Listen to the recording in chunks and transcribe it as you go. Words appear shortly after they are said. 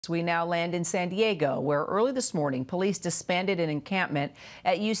We now land in San Diego, where early this morning, police disbanded an encampment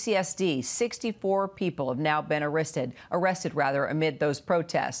at UCSD. 64 people have now been arrested amid those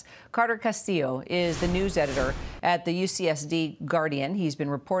protests. Carter Castillo is the news editor at the UCSD Guardian. He's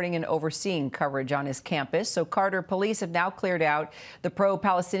been reporting and overseeing coverage on his campus. So, Carter, police have now cleared out the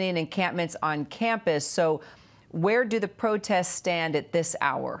pro-Palestinian encampments on campus. So, where do the protests stand at this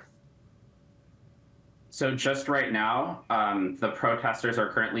hour? So just right now, the protesters are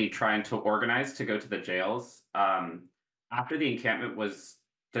currently trying to organize to go to the jails. After the encampment was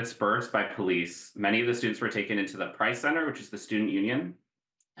dispersed by police, many of the students were taken into the Price Center, which is the student union,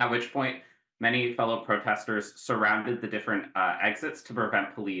 at which point many fellow protesters surrounded the different exits to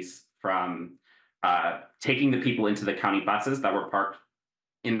prevent police from taking the people into the county buses that were parked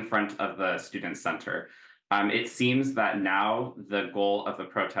in front of the student center. It seems that now the goal of the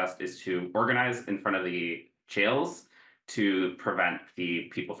protest is to organize in front of the jails to prevent the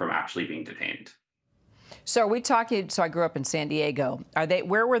people from actually being detained. So are we talking, so I grew up in San Diego.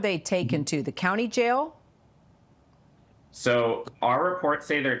 Where were they taken to? The county jail? So our reports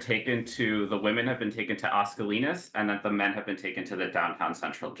say the women have been taken to Oscalinas and that the men have been taken to the downtown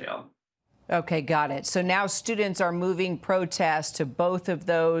central jail. Okay, got it. So now students are moving protests to both of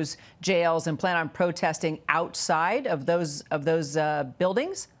those jails and plan on protesting outside of those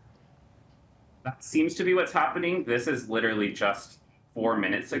buildings? That seems to be what's happening. This is literally just 4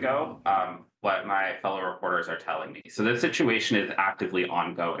 minutes ago, what my fellow reporters are telling me. So the situation is actively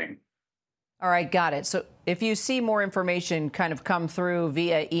ongoing. All right, got it. So if you see more information kind of come through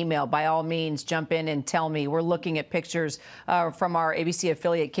via email, by all means, jump in and tell me. We're looking at pictures from our ABC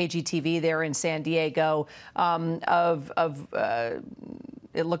affiliate KGTV there in San Diego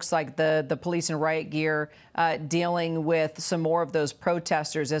it looks like the police in riot gear dealing with some more of those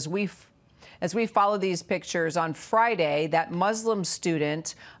protesters. As we follow these pictures, on Friday, that Muslim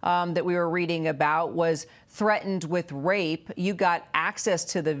student that we were reading about was threatened with rape. You got access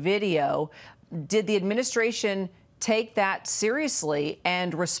to the video. Did the administration take that seriously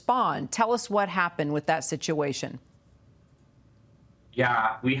and respond? Tell us what happened with that situation.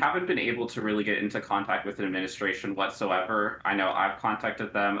 Yeah, we haven't been able to really get into contact with the administration whatsoever. I know I've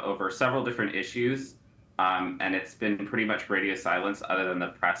contacted them over several different issues. And it's been pretty much radio silence other than the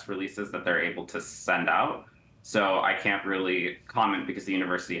press releases that they're able to send out. So I can't really comment because the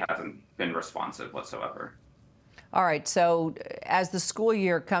university hasn't been responsive whatsoever. All right. So as the school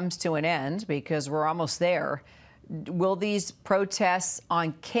year comes to an end, because we're almost there, will these protests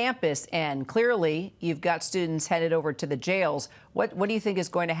on campus end? Clearly, you've got students headed over to the jails. What do you think is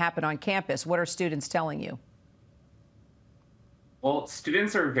going to happen on campus? What are students telling you? Well,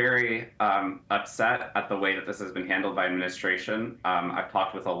 students are very upset at the way that this has been handled by administration. I've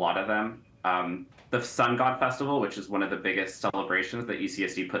talked with a lot of them. The Sun God Festival, which is one of the biggest celebrations that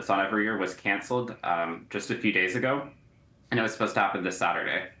UCSD puts on every year, was canceled just a few days ago. And it was supposed to happen this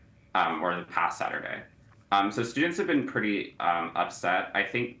Saturday, or the past Saturday. So students have been pretty upset. I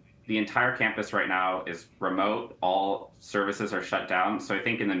think the entire campus right now is remote. All services are shut down. So I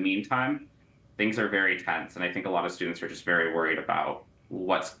think in the meantime, things are very tense, and I think a lot of students are just very worried about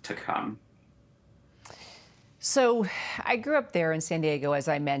what's to come. So I grew up there in San Diego, as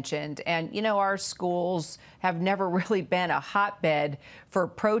I mentioned, and, you know, our schools have never really been a hotbed for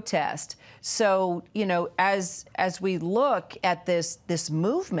protest. So, you know, as we look at this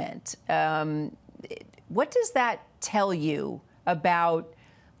movement, what does that tell you about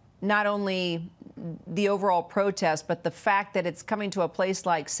not only the overall protest, but the fact that it's coming to a place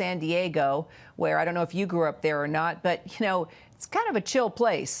like San Diego, where I don't know if you grew up there or not, but, you know, it's kind of a chill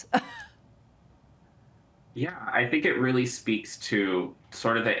place. Yeah, I think it really speaks to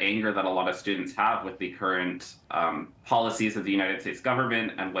sort of the anger that a lot of students have with the current policies of the United States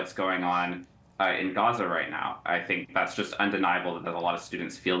government and what's going on in Gaza right now. I think that's just undeniable that a lot of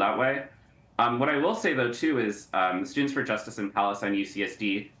students feel that way. What I will say, though, too, is the Students for Justice in Palestine,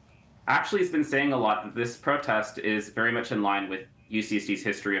 UCSD, actually has been saying a lot that this protest is very much in line with UCSD's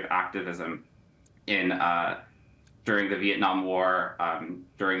history of activism during the Vietnam War,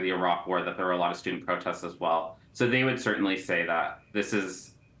 during the Iraq War, that there were a lot of student protests as well. So they would certainly say that this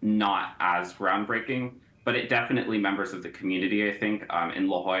is not as groundbreaking, but it definitely, members of the community, I think, in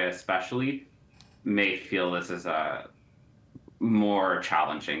La Jolla especially, may feel this is more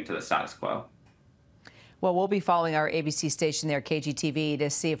challenging to the status quo. Well, we'll be following our ABC station there, KGTV,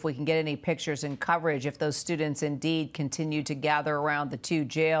 to see if we can get any pictures and coverage if those students indeed continue to gather around the two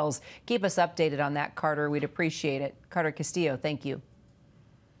jails. Keep us updated on that, Carter. We'd appreciate it. Carter Castillo, thank you.